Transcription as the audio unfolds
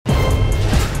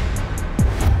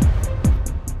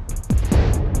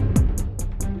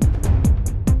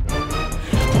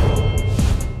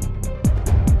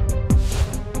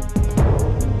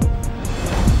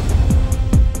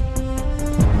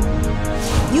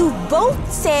You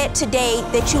both said today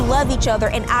that you love each other,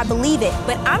 and I believe it.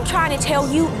 But I'm trying to tell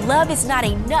you, love is not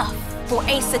enough for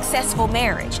a successful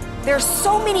marriage. There's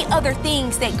so many other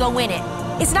things that go in it.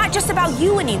 It's not just about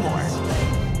you anymore.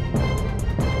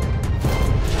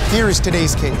 Here is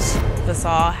today's case.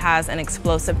 Vasal has an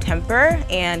explosive temper,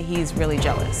 and he's really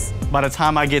jealous. By the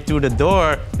time I get through the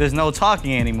door, there's no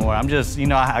talking anymore. I'm just,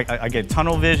 I get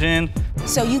tunnel vision.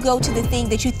 So you go to the thing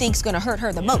that you think's gonna hurt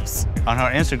her the most. On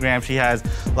her Instagram, she has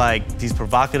like these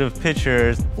provocative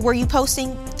pictures. Were you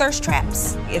posting thirst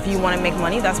traps? If you want to make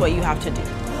money, that's what you have to do.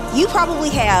 You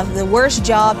probably have the worst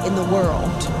job in the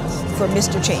world for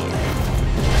Mr. Chann.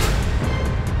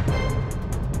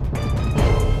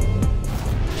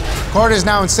 Court is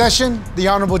now in session. The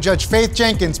Honorable Judge Faith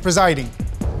Jenkins presiding.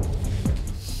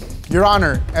 Your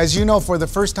Honor, as you know, for the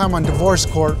first time on Divorce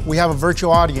Court, we have a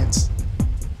virtual audience,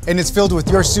 and it's filled with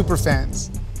your superfans.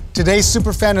 Today's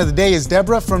superfan of the day is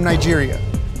Deborah from Nigeria.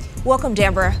 Welcome,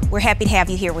 Deborah. We're happy to have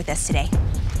you here with us today.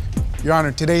 Your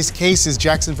Honor, today's case is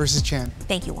Jackson versus Chann.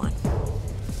 Thank you, Juan.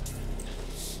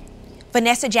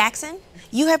 Vanessa Jackson,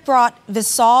 you have brought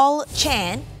Vasal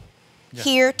Chann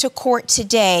here to court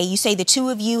today. You say the two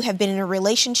of you have been in a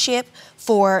relationship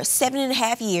for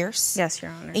 7.5 years. Yes,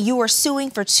 Your Honor. And you are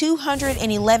suing for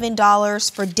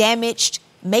 $211 for damaged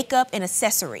makeup and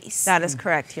accessories. That is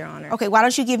correct, Your Honor. Okay, why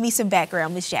don't you give me some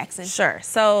background, Ms. Jackson? Sure.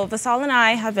 So Vasal and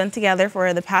I have been together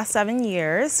for the past 7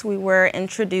 years. We were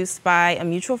introduced by a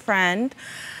mutual friend.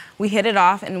 We hit it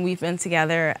off, and we've been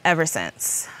together ever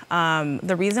since.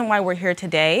 The reason why we're here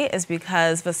today is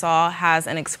because Vasal has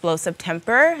an explosive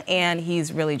temper, and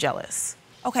he's really jealous.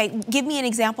 Okay, give me an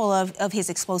example of his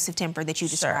explosive temper that you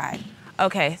described. Sure.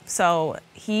 Okay, so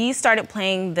he started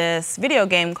playing this video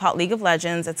game called League of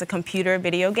Legends. It's a computer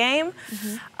video game.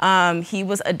 He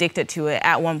was addicted to it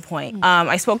at one point.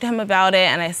 I spoke to him about it,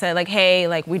 and I said, like, hey,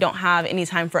 like, we don't have any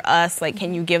time for us. Like,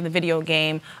 can you give the video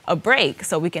game a break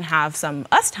so we can have some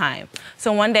us time?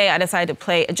 So one day I decided to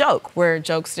play a joke. We're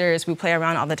jokesters. We play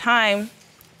around all the time.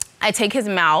 I take his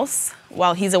mouse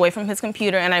while he's away from his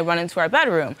computer, and I run into our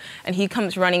bedroom, and he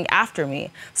comes running after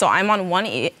me. So I'm on one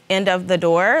end of the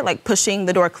door, like pushing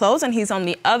the door closed, and he's on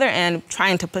the other end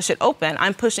trying to push it open.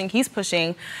 I'm pushing, he's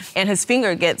pushing, and his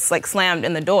finger gets like slammed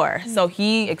in the door. So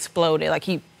he exploded, like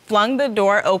he flung the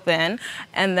door open,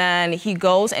 and then he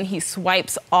goes and he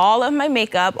swipes all of my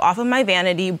makeup off of my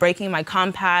vanity, breaking my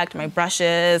compact, my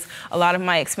brushes, a lot of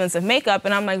my expensive makeup.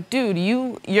 And I'm like, dude,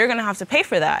 you're gonna have to pay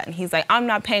for that. And he's like, I'm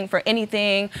not paying for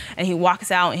anything. And he walks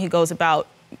out and he goes about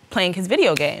playing his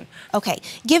video game. Okay,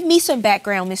 give me some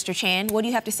background, Mr. Chann. What do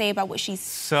you have to say about what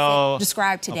she's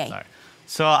described today?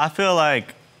 So I feel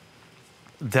like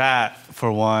that,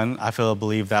 for one,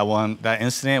 believe that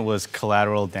incident was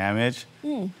collateral damage.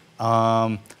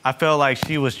 I feel like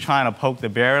she was trying to poke the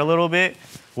bear a little bit,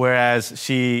 whereas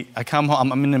I come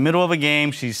home, I'm in the middle of a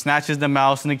game, she snatches the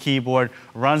mouse and the keyboard,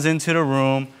 runs into the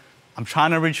room, I'm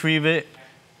trying to retrieve it,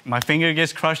 my finger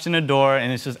gets crushed in the door,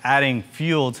 and it's just adding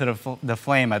fuel to the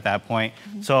flame at that point.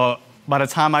 So by the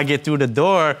time I get through the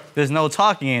door, there's no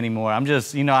talking anymore. I'm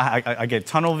just, I get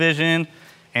tunnel vision,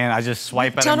 and I just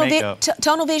swipe at her makeup.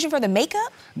 Tunnel vision for the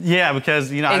makeup? Yeah,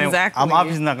 because, I'm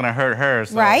obviously not gonna hurt her.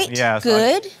 So, right, yeah,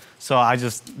 good. So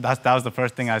that was the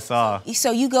first thing I saw. So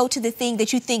you go to the thing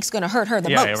that you think's gonna hurt her the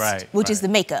most, which is the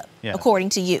makeup, according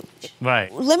to you.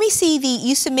 Right. Let me see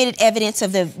you submitted evidence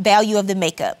of the value of the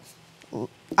makeup.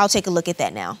 I'll take a look at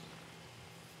that now.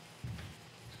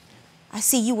 I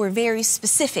see you were very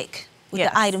specific with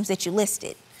the items that you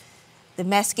listed. The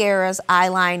mascaras,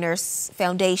 eyeliners,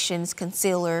 foundations,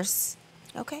 concealers.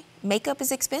 Okay, makeup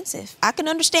is expensive. I can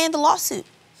understand the lawsuit.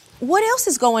 What else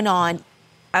is going on?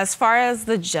 As far as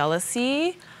the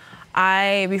jealousy,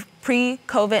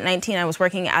 pre-COVID-19, I was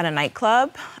working at a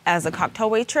nightclub as a cocktail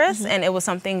waitress, and it was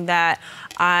something that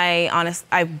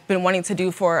I've been wanting to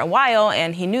do for a while,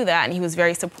 and he knew that, and he was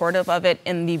very supportive of it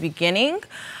in the beginning.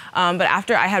 But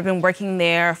after I had been working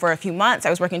there for a few months, I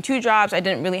was working 2 jobs, I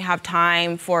didn't really have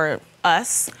time for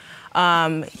us.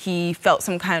 He felt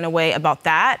some kind of way about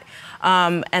that.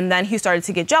 And then he started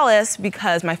to get jealous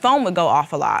because my phone would go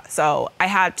off a lot. So I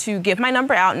had to give my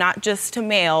number out, not just to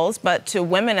males, but to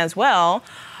women as well.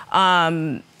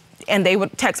 And they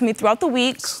would text me throughout the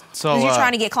week. So you're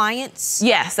trying to get clients?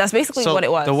 Yes, that's basically what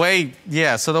it was.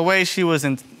 So the way she was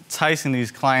enticing these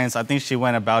clients, I think she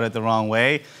went about it the wrong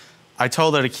way. I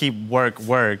told her to keep work,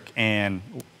 and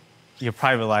your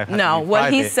private life has to be private.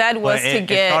 What he said was it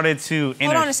started to intersect.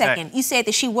 Hold on a second. You said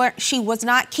that she was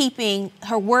not keeping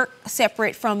her work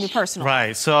separate from your personal.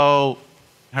 Right. So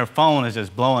her phone is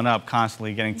just blowing up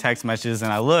constantly, getting text messages,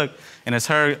 and I look, and it's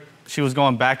her. She was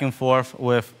going back and forth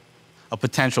with a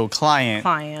potential client.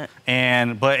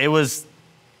 But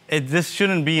this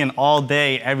shouldn't be an all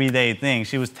day, everyday thing.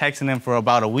 She was texting him for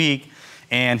about a week,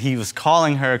 and he was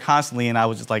calling her constantly, and I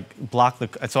was just like,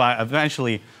 so I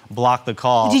eventually blocked the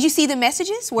call. Did you see the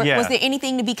messages? Yeah. Was there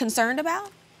anything to be concerned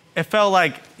about? It felt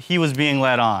like he was being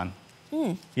led on.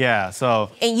 Yeah,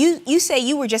 so. And you say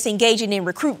you were just engaging in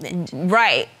recruitment.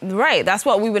 Right. That's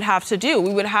what we would have to do.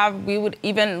 We would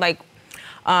even like,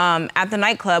 at the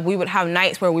nightclub, we would have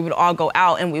nights where we would all go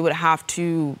out and we would have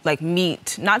to like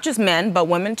meet, not just men, but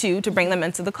women too, to bring them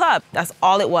into the club. That's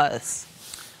all it was.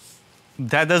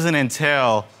 That doesn't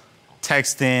entail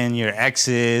texting your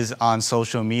exes on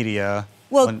social media.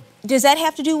 Well, does that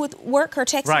have to do with work, her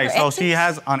texting her exes? Right, so she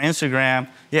has on Instagram,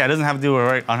 it doesn't have to do with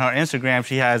work. On her Instagram,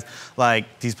 she has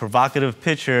like these provocative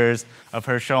pictures of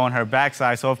her showing her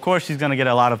backside. So of course she's gonna get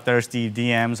a lot of thirsty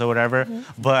DMs or whatever.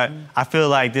 But I feel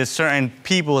like there's certain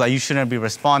people that you shouldn't be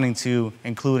responding to,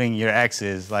 including your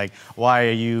exes. Like, why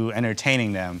are you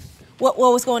entertaining them? What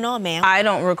was going on, ma'am? I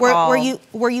don't recall.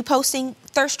 Were you posting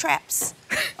thirst traps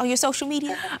on your social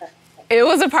media? It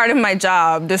was a part of my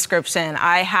job description.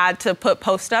 I had to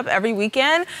post up every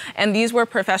weekend, and these were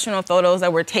professional photos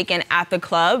that were taken at the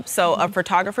club. So a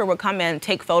photographer would come in,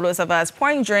 take photos of us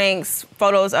pouring drinks,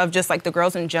 photos of just like the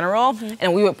girls in general,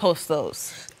 and we would post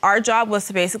those. Our job was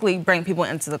to basically bring people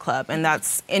into the club, and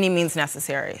that's any means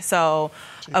necessary. So,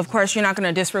 of course, you're not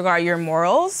gonna disregard your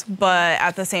morals, but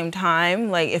at the same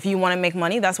time, like if you wanna make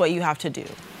money, that's what you have to do.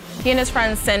 He and his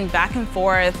friends send back and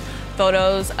forth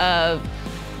photos of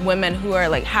women who are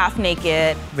like half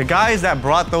naked. The guys that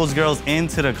brought those girls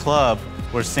into the club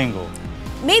were single.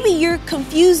 Maybe you're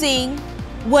confusing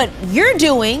what you're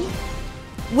doing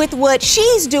with what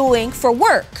she's doing for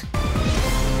work.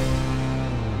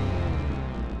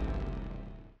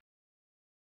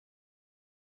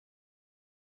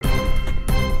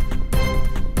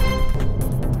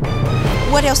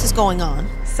 What else is going on?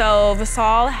 So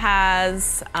Vasal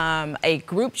has a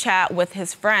group chat with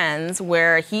his friends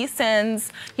where he and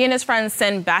his friends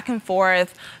send back and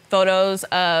forth photos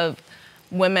of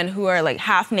women who are like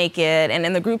half naked, and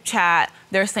in the group chat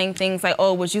they're saying things like,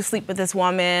 oh, would you sleep with this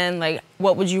woman? Like,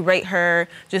 what would you rate her?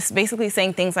 Just basically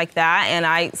saying things like that, and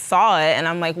I saw it and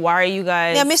I'm like, why are you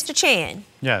guys... Now, Mr. Chann.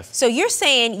 Yes. So you're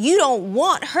saying you don't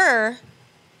want her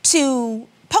to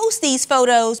post these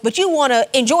photos, but you want to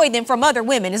enjoy them from other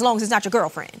women as long as it's not your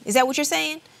girlfriend. Is that what you're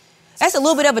saying? That's a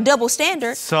little bit of a double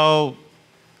standard. So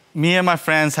me and my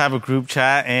friends have a group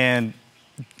chat, and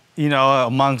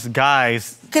amongst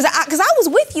guys, because I was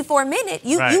with you for a minute.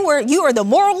 You are the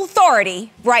moral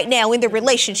authority right now in the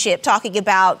relationship, talking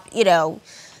about you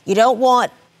don't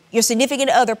want your significant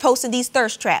other posting these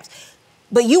thirst traps,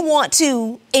 but you want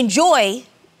to enjoy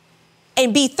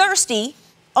and be thirsty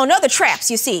on other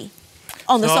traps you see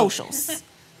on the socials.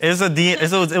 It was a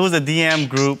DM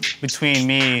group between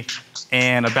me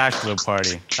and a bachelor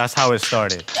party. That's how it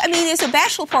started. I mean, it's a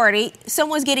bachelor party.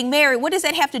 Someone's getting married. What does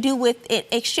that have to do with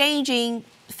exchanging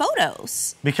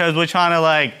photos? Because we're trying to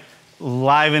like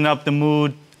liven up the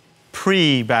mood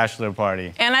pre-bachelor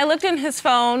party. And I looked in his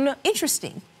phone.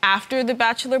 Interesting. After the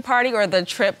bachelor party or the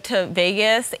trip to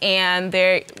Vegas, and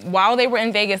while they were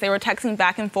in Vegas, they were texting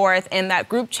back and forth in that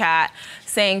group chat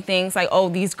saying things like, oh,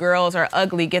 these girls are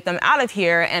ugly, get them out of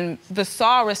here. And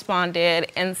Vasal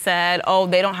responded and said, oh,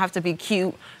 they don't have to be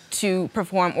cute to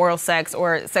perform oral sex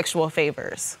or sexual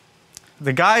favors.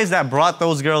 The guys that brought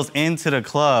those girls into the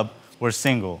club were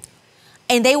single.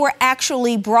 And they were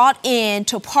actually brought in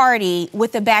to party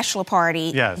with the bachelor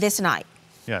party this night?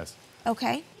 Yes.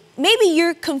 Okay. Maybe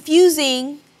you're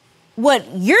confusing what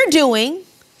you're doing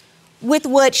with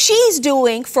what she's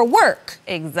doing for work.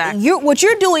 Exactly. What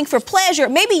you're doing for pleasure.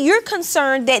 Maybe you're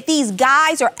concerned that these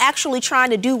guys are actually trying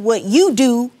to do what you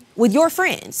do with your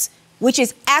friends, which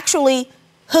is actually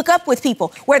hook up with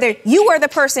people. Whether you are the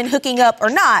person hooking up or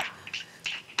not,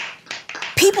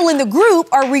 people in the group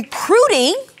are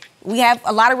recruiting. We have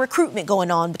a lot of recruitment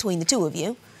going on between the two of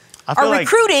you. Are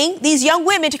recruiting these young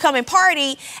women to come and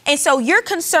party, and so you're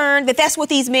concerned that that's what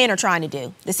these men are trying to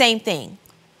do, the same thing.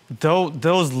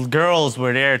 Those girls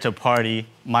were there to party.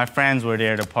 My friends were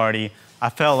there to party. I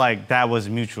felt like that was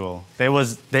mutual. They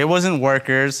wasn't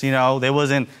workers, they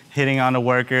wasn't hitting on the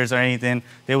workers or anything.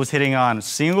 They was hitting on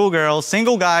single girls.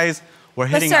 Single guys were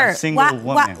hitting on single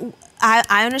women.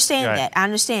 I understand that. I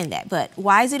understand that. But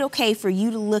why is it okay for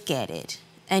you to look at it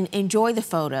and enjoy the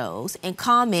photos and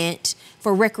comment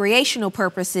for recreational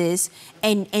purposes,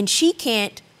 and she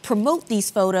can't promote these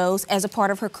photos as a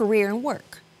part of her career and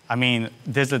work? I mean,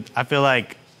 I feel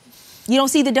like... You don't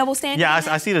see the double standard? Yeah,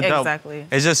 I see the double. Exactly.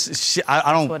 It's just,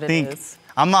 I don't think...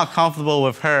 I'm not comfortable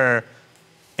with her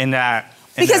in that,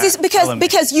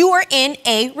 Because you are in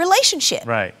a relationship.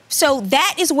 Right. So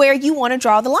that is where you want to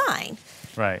draw the line.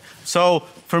 Right. So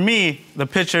for me, the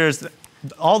pictures,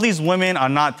 all these women are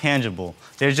not tangible.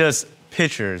 They're just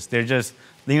pictures. They're just,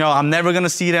 I'm never gonna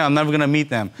see them. I'm never gonna meet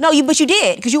them. No, but you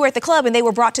did, because you were at the club and they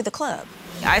were brought to the club.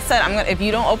 I said, if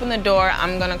you don't open the door,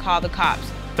 I'm gonna call the cops.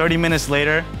 30 minutes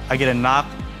later, I get a knock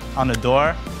on the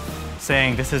door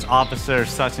saying, this is officer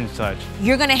such and such.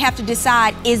 You're gonna have to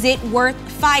decide, is it worth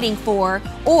fighting for,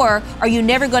 or are you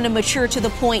never gonna mature to the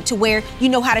point to where you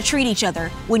know how to treat each other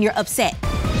when you're upset?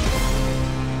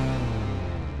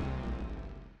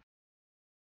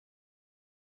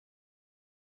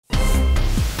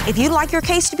 If you'd like your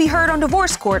case to be heard on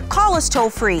divorce court, call us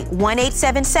toll-free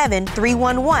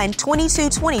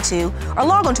 1-877-311-2222 or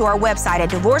log on to our website at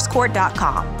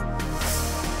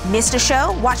divorcecourt.com. Missed a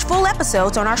show? Watch full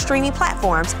episodes on our streaming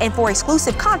platforms, and for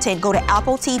exclusive content, go to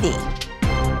Apple TV.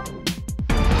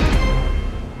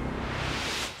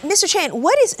 Mr. Chann,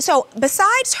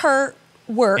 besides her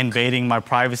work... Invading my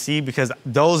privacy, because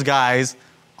those guys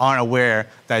aren't aware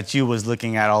that you was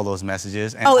looking at all those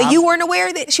messages. And you weren't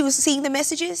aware that she was seeing the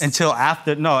messages? Until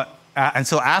after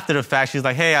the fact, she's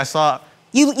like, hey, I saw...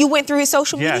 You went through his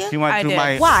social media? Yeah, she went through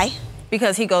my... Why?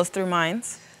 Because he goes through mine.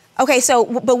 Okay,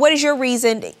 but what is your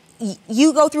reason?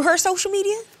 You go through her social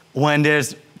media? When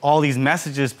there's all these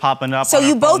messages popping up. So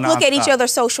you both look at each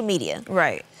other's social media?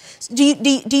 Right. Do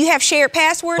you have shared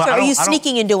passwords, or are you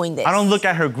sneaking and doing this? I don't look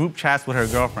at her group chats with her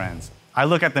girlfriends. I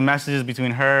look at the messages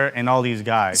between her and all these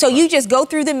guys. So you just go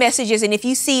through the messages, and if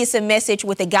you see it's a message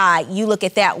with a guy, you look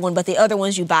at that one, but the other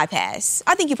ones you bypass.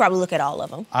 I think you probably look at all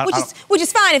of them, which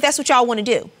is fine if that's what y'all want to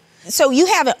do. So you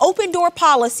have an open door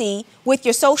policy with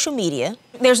your social media.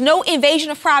 There's no invasion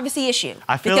of privacy issue.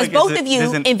 Because both of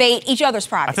you invade each other's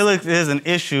privacy. I feel like there's an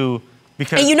issue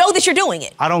because... And you know that you're doing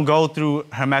it. I don't go through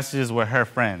her messages with her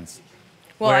friends.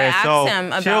 Well, I asked him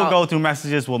about... She'll go through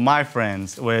messages with my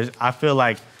friends, whereas I feel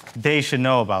like they should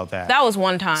know about that. That was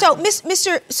one time. So,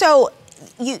 so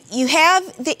you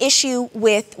have the issue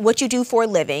with what you do for a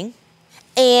living,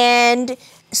 and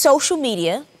social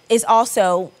media is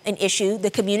also an issue.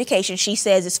 The communication, she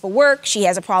says, is for work. She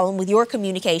has a problem with your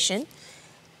communication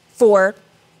for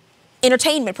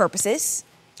entertainment purposes.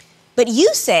 But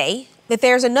you say that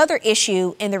there's another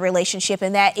issue in the relationship,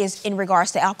 and that is in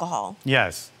regards to alcohol.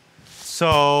 Yes.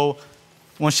 So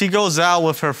when she goes out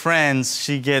with her friends,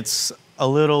 she gets a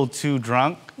little too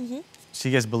drunk. Mm-hmm.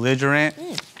 She gets belligerent,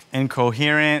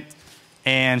 incoherent,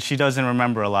 and she doesn't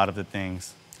remember a lot of the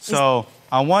things. So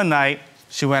on one night,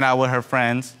 she went out with her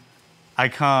friends. I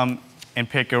come and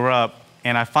pick her up,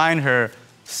 and I find her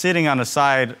sitting on the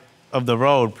side of the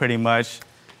road pretty much,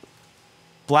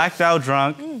 blacked out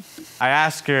drunk. I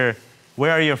ask her,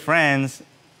 where are your friends?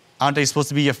 Aren't they supposed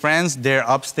to be your friends? They're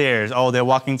upstairs. Oh, they're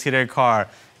walking to their car.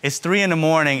 It's 3 a.m.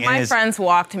 My friends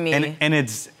walked me. And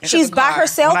it's... She's by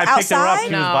herself outside? When I picked her up,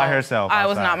 she was by herself outside. I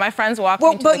was not. My friends walked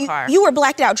me to the car. You were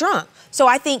blacked out drunk. So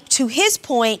I think to his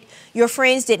point, your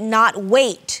friends did not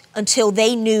wait until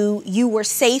they knew you were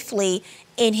safely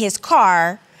in his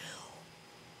car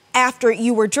after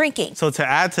you were drinking. So to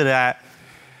add to that,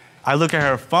 I look at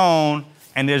her phone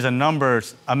and there's a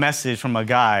message from a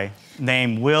guy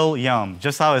named Will Yum,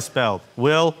 just how it's spelled,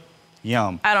 Will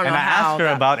Yum. I don't know how. And I asked her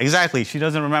about, exactly, she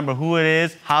doesn't remember who it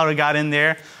is, how it got in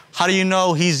there. How do you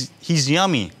know he's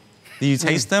yummy? Do you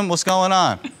taste him? What's going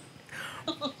on?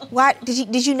 Why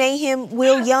did you name him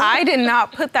Will Young? I did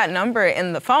not put that number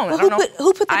in the phone. Well,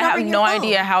 who put the number in your phone? I have no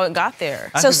idea how it got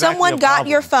there. So someone got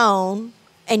your phone,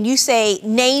 and you say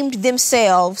named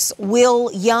themselves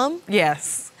Will Yum?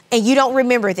 Yes. And you don't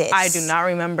remember this? I do not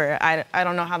remember. I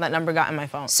don't know how that number got in my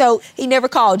phone. So he never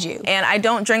called you? And I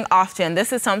don't drink often.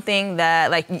 This is something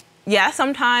that,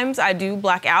 sometimes I do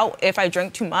black out if I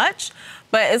drink too much,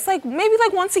 but it's maybe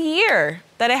once a year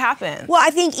that it happens. Well, I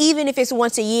think even if it's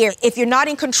once a year, if you're not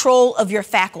in control of your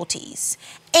faculties,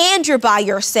 and you're by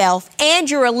yourself, and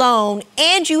you're alone,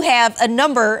 and you have a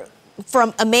number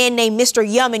from a man named Mr.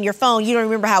 Yum in your phone, you don't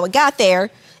remember how it got there,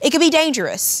 it could be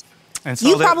dangerous. And so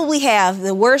you probably have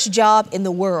the worst job in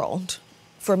the world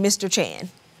for Mr. Chann.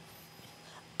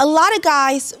 A lot of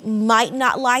guys might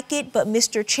not like it, but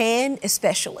Mr. Chann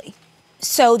especially.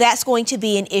 So that's going to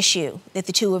be an issue that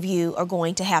the two of you are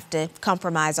going to have to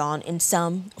compromise on in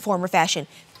some form or fashion.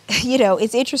 You know,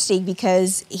 it's interesting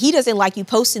because he doesn't like you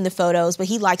posting the photos, but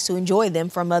he likes to enjoy them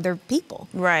from other people.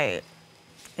 Right.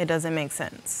 It doesn't make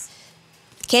sense.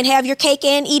 Can't have your cake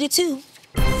and eat it too.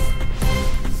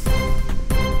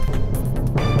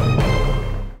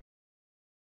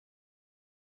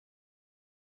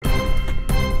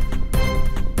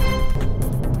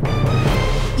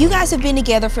 You guys have been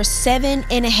together for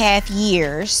 7.5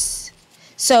 years.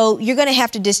 So you're gonna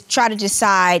have to try to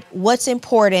decide what's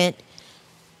important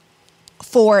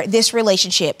for this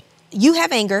relationship. You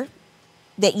have anger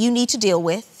that you need to deal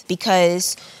with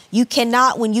because you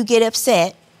cannot, when you get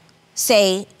upset,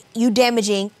 say you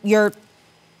damaging your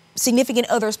significant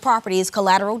other's property is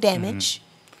collateral damage.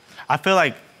 I feel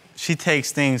like she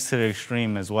takes things to the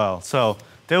extreme as well. So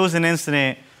there was an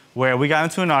incident where we got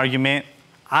into an argument.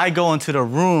 I go into the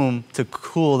room to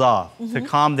cool off, to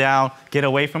calm down, get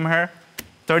away from her.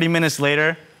 30 minutes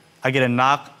later, I get a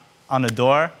knock on the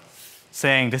door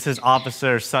saying, "This is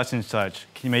Officer such and such.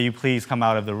 May you please come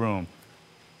out of the room?"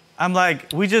 I'm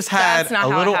like, we just had a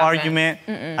little argument.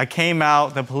 I came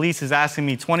out, the police is asking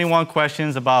me 21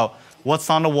 questions about what's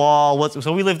on the wall.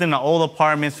 So we lived in an old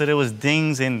apartment, so there was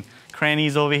dings and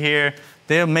crannies over here.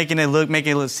 They're making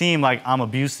it seem like I'm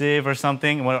abusive or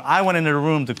something. When I went into the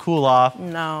room to cool off,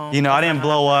 I didn't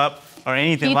blow up or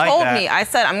anything like that. He told me, I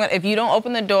said, if you don't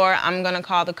open the door, I'm gonna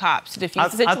call the cops to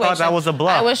defuse the situation. I thought that was a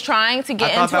bluff. I was trying to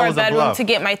get into our bedroom to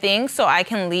get my things so I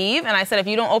can leave. And I said, if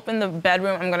you don't open the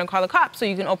bedroom, I'm gonna call the cops so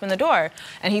you can open the door.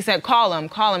 And he said, call him.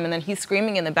 And then he's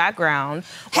screaming in the background.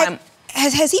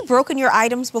 Has he broken your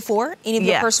items before? Any of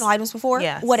your personal items before?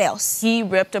 Yes. What else? He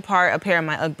ripped apart a pair of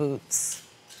my UGG boots.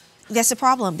 That's a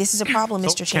problem. This is a problem,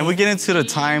 Mr. Chann. Can we get into the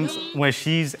times when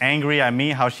she's angry at me,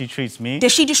 how she treats me?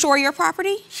 Does she destroy your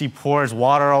property? She pours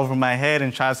water over my head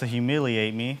and tries to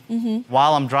humiliate me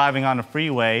while I'm driving on the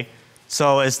freeway.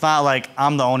 So it's not like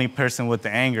I'm the only person with the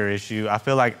anger issue. I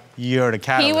feel like you're the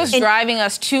catalyst. He was driving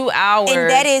us 2 hours.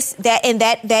 And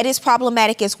that is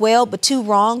problematic as well, but two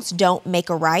wrongs don't make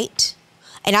a right.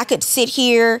 And I could sit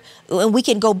here and we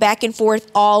can go back and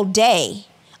forth all day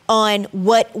on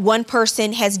what one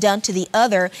person has done to the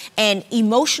other, and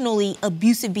emotionally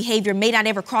abusive behavior may not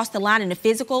ever cross the line into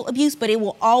physical abuse, but it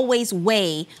will always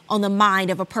weigh on the mind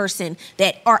of a person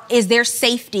is their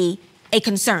safety a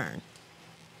concern?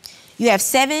 You have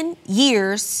 7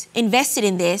 years invested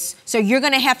in this, so you're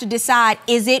gonna have to decide,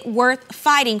 is it worth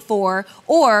fighting for,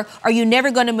 or are you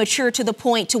never gonna mature to the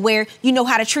point to where you know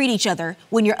how to treat each other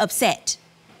when you're upset?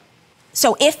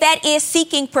 So if that is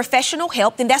seeking professional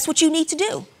help, then that's what you need to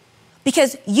do.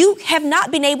 Because you have not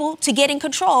been able to get in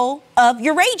control of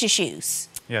your rage issues.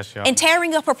 Yes, Your and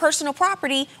tearing up her personal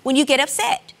property when you get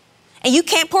upset. And you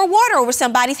can't pour water over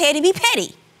somebody's head and be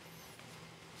petty.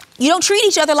 You don't treat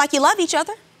each other like you love each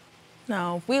other.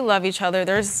 No, we love each other.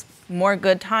 There's more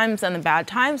good times than the bad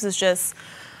times. It's just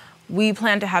we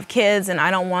plan to have kids, and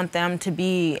I don't want them to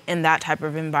be in that type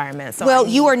of environment. So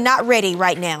you are not ready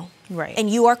right now. Right. And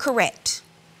you are correct.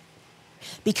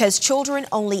 Because children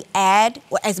only add,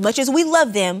 as much as we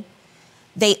love them,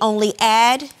 they only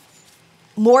add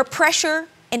more pressure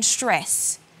and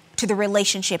stress to the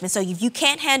relationship. And so if you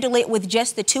can't handle it with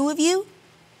just the two of you,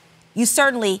 you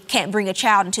certainly can't bring a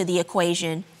child into the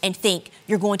equation and think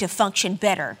you're going to function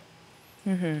better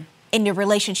in your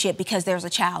relationship because there's a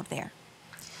child there.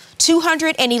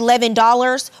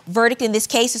 $211 verdict in this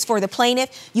case is for the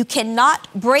plaintiff. You cannot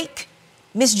break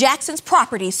Ms. Jackson's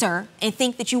property, sir, and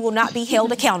think that you will not be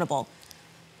held accountable.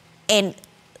 And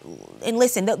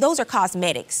listen, those are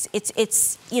cosmetics.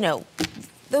 It's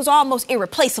those are almost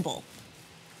irreplaceable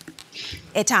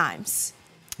at times.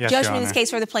 Yes, Judgment Your in this Honor. case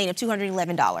for the plaintiff,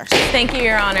 $211. Thank you,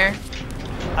 Your Honor.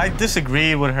 I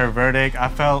disagreed with her verdict.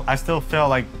 I still felt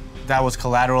like that was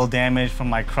collateral damage from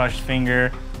my crushed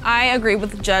finger. I agree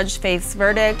with Judge Faith's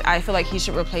verdict. I feel like he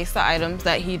should replace the items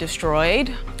that he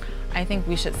destroyed. I think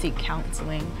we should seek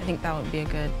counseling. I think that would be a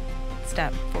good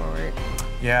step forward.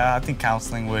 Yeah, I think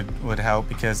counseling would help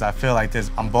because I feel like there's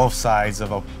on both sides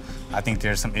of I think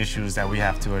there's some issues that we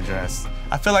have to address.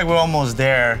 I feel like we're almost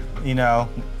there,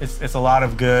 it's a lot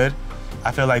of good.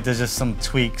 I feel like there's just some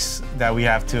tweaks that we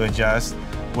have to adjust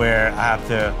where I have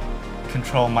to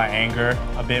control my anger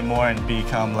a bit more and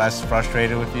become less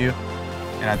frustrated with you.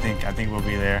 And I think we'll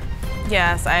be there.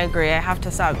 Yes, I agree. I have to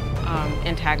stop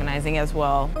antagonizing as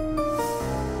well.